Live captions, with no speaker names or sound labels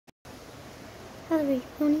Hello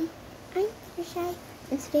Pony, I'm Trisha,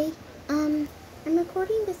 and today, I'm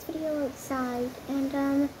recording this video outside,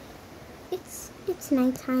 and, it's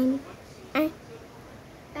nighttime, and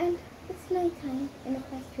it's nighttime in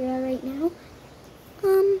Equestria right now.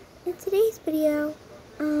 In today's video,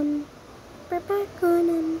 we're back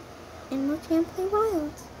on, Animal Jam Play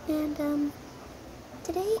Wild, and,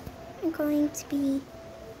 today I'm going to be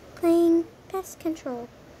playing Pest Control,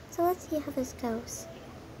 so let's see how this goes.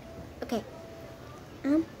 Okay.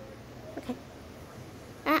 Okay.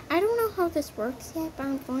 I don't know how this works yet, but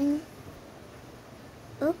I'm going.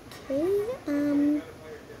 Okay,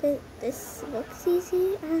 this looks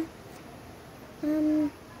easy.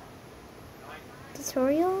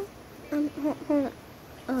 Tutorial? Hold on.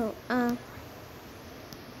 Oh,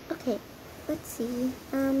 okay. Let's see.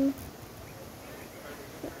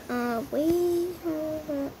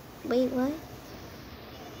 Wait, what?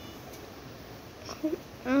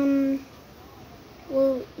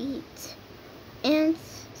 We'll eat. And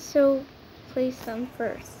so place them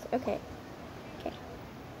first. Okay.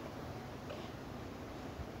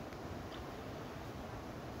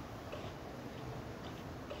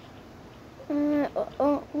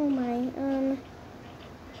 Oh my,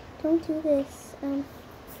 don't do this.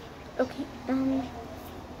 Okay, okay,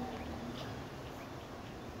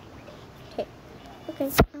 okay,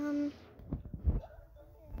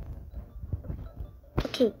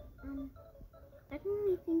 I don't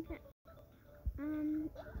really think that,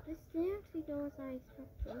 this didn't actually go as I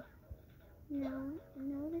expected. No,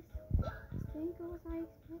 this didn't go as I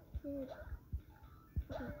expected.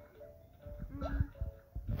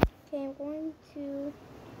 Okay, I'm going to,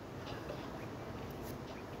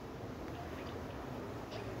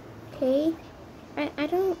 okay, I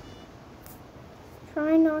don't,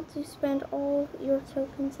 try not to spend all your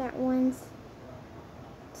tokens at once.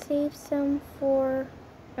 Save some for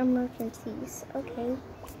emergencies. Okay,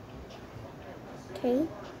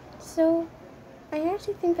 so I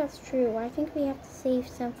actually think that's true. I think we have to save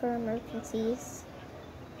some for emergencies.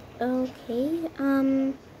 Okay,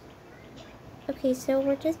 okay, so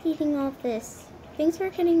we're just eating all this. Things are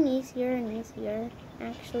getting easier and easier,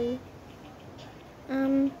 actually.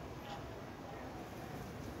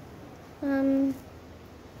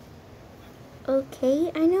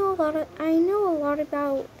 Okay, I know a lot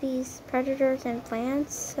about these predators and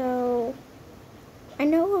plants, so I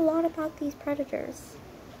know a lot about these predators.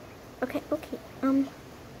 Okay,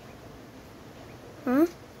 huh?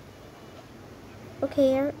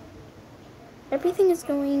 Okay, everything is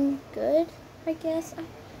going good, I guess.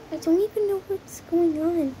 I don't even know what's going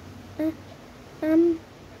on.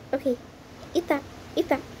 Okay, eat that,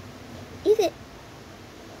 eat it.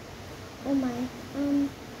 Oh my,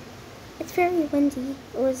 it's very windy.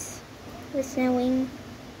 It was snowing.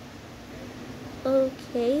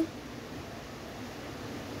 Okay.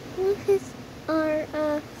 Locusts are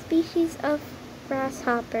a species of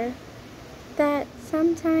grasshopper that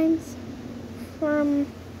sometimes form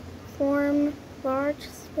large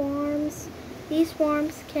swarms. These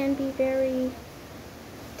swarms can be very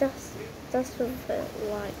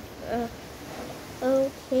dust-like.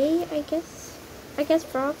 Okay, I guess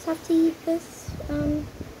frogs have to eat this.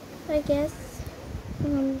 I guess.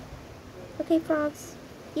 Okay, frogs,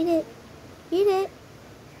 eat it. Okay,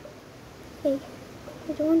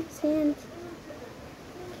 I don't understand.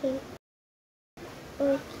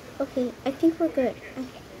 Okay, I think we're good.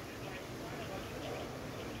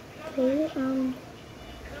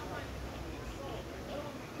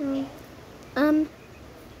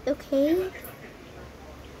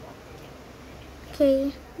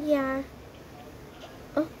 Okay, yeah.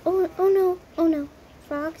 Oh no.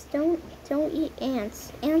 Frogs don't eat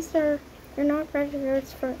ants. They're not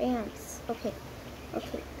predators for ants. Okay.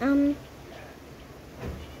 Okay,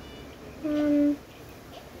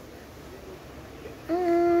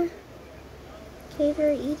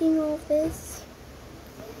 they're eating all this.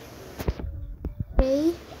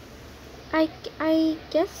 Okay. I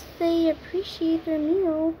guess they appreciate their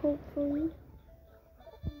meal, hopefully.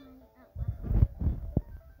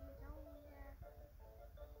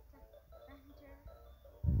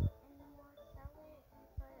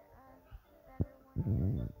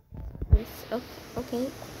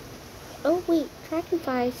 Okay. Oh wait,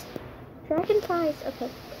 dragonflies. Okay.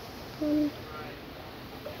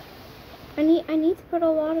 I need to put a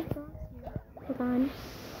lot of frogs here. Hold on.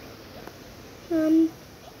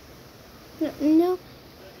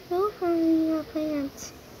 No harming your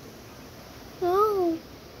plants. No.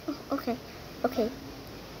 Oh, okay.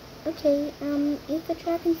 Eat the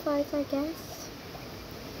dragonflies, I guess.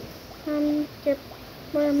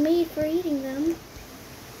 We're made for eating them.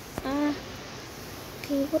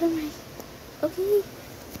 Okay, what am I? Okay,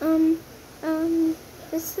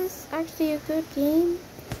 this is actually a good game.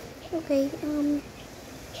 Okay,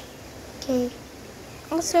 okay.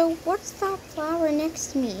 Also, what's that flower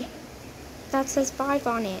next to me that says 5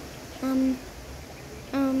 on it?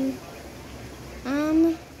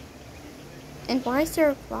 And why is there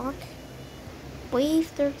a clock? Wave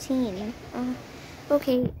 13.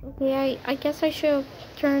 Okay, I guess I should have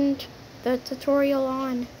turned the tutorial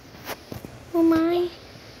on. Oh my.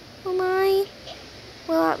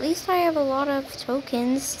 Well, at least I have a lot of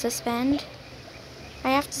tokens to spend. I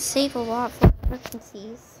have to save a lot for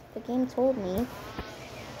emergencies. The game told me.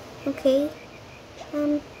 Okay.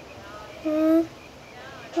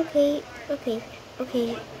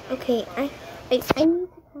 Okay. I need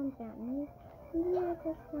to calm down. Maybe I just,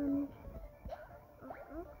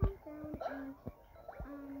 I'll calm down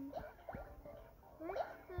and,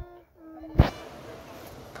 let's,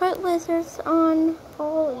 put lizards on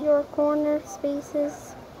all your corner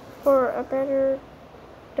spaces for a better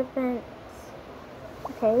defense.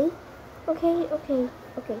 Okay.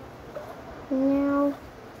 Now,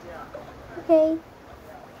 okay.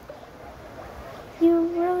 You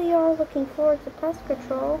really are looking forward to Pest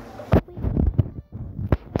Control.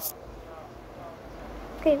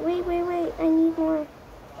 Okay, wait. I need more.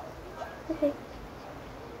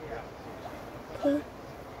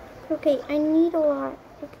 Okay, I need a lot.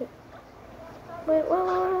 Okay. Wait.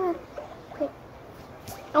 Okay.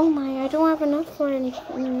 Oh my, I don't have enough for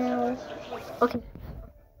anything now. Okay.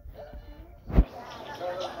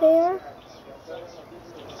 There.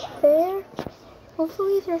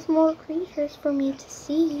 Hopefully there's more creatures for me to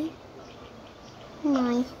see. Oh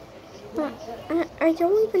my. I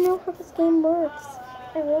don't even know how this game works.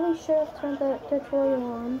 I really should have turned the tutorial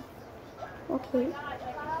on. Okay.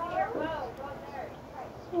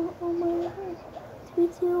 Oh my god.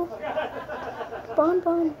 Sweet Two.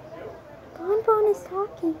 Bonbon is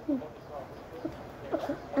talking.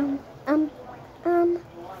 Okay.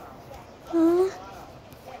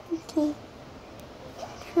 Okay.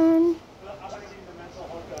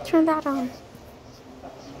 Turn that on.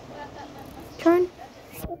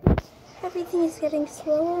 Everything is getting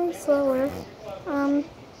slower and slower.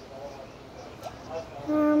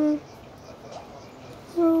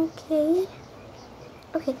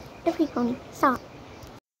 Okay, every pony, stop.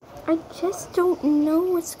 I just don't know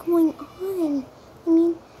what's going on.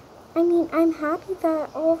 I mean, I'm happy that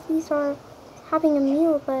all of these are having a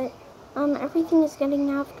meal, but, everything is getting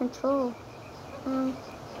out of control.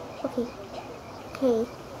 Okay.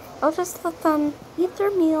 I'll just let them eat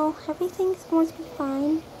their meal. Everything's going to be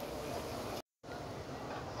fine.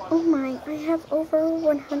 Oh my, I have over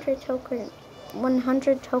 100 tokens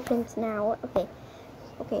now.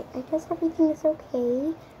 Okay, I guess everything is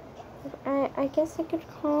okay. I guess I could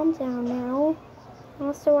calm down now.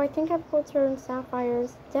 Also, I think I've put certain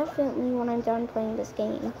sapphires definitely when I'm done playing this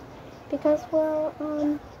game. Because, well,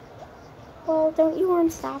 don't you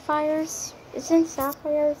earn sapphires? Isn't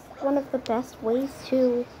sapphires one of the best ways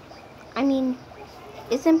to,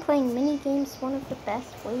 isn't playing mini games one of the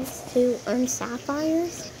best ways to earn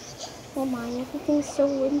sapphires? Oh my, everything's so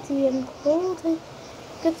windy and cold.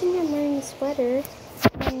 Good thing I'm wearing a sweater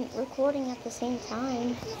and recording at the same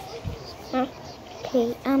time.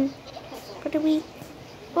 Okay, what do we,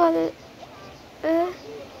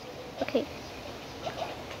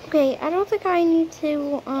 okay, I don't think I need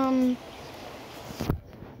to, I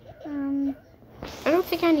don't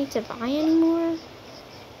think I need to buy anymore,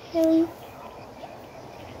 really.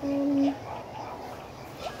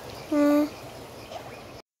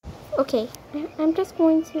 Okay, I'm just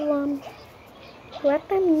going to, let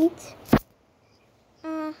them eat.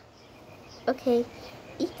 Okay,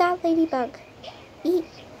 eat that ladybug. Eat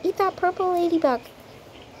that purple ladybug.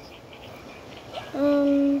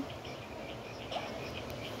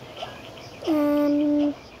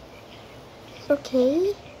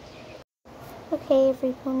 Okay. Okay,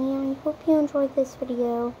 everyone, I hope you enjoyed this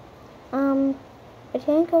video. It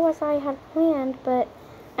didn't go as I had planned, but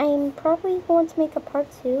I'm probably going to make a part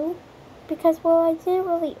 2, because, well, I didn't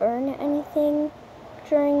really earn anything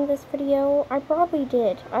during this video. I probably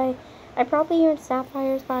did. I probably earned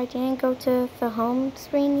sapphires, but I didn't go to the home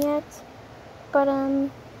screen yet. But,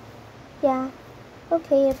 yeah.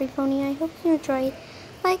 Okay, everypony, I hope you enjoyed.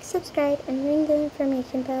 Like, subscribe, and ring the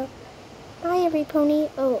information bell. Bye, everypony.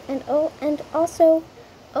 And also,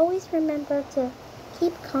 always remember to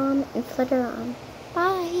keep calm and flitter on.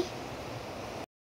 Bye.